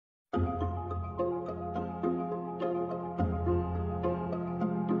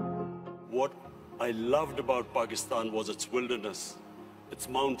I loved about Pakistan was its wilderness, its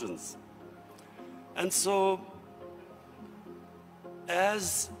mountains. And so,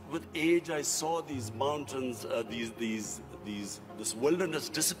 as with age I saw these mountains, this wilderness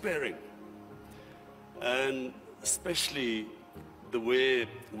disappearing, and especially the way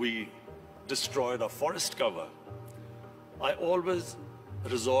we destroyed our forest cover, I always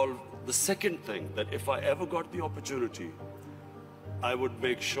resolved the second thing, that if I ever got the opportunity, I would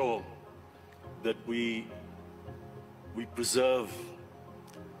make sure that we preserve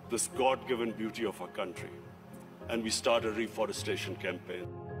this God-given beauty of our country. And we start a reforestation campaign.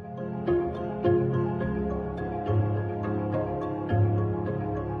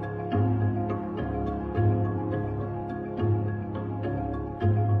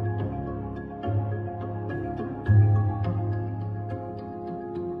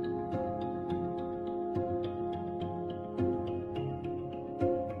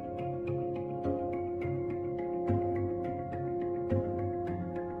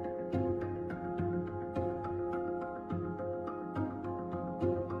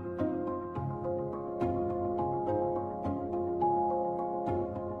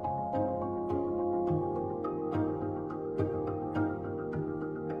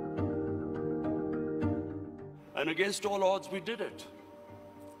 And against all odds, we did it.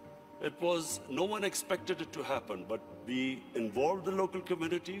 No one expected it to happen, but we involved the local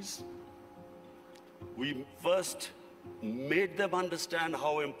communities. We first made them understand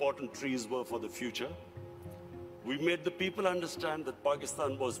how important trees were for the future. We made the people understand that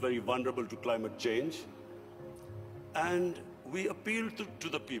Pakistan was very vulnerable to climate change. And we appealed to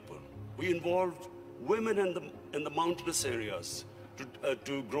the people. We involved women in the mountainous areas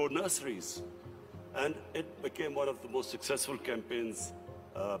to grow nurseries. And it became one of the most successful campaigns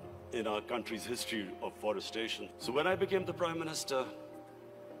in our country's history of forestation. So when I became the Prime Minister,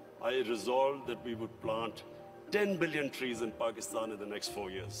 I resolved that we would plant 10 billion trees in Pakistan in the next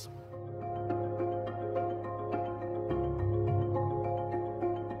 4 years.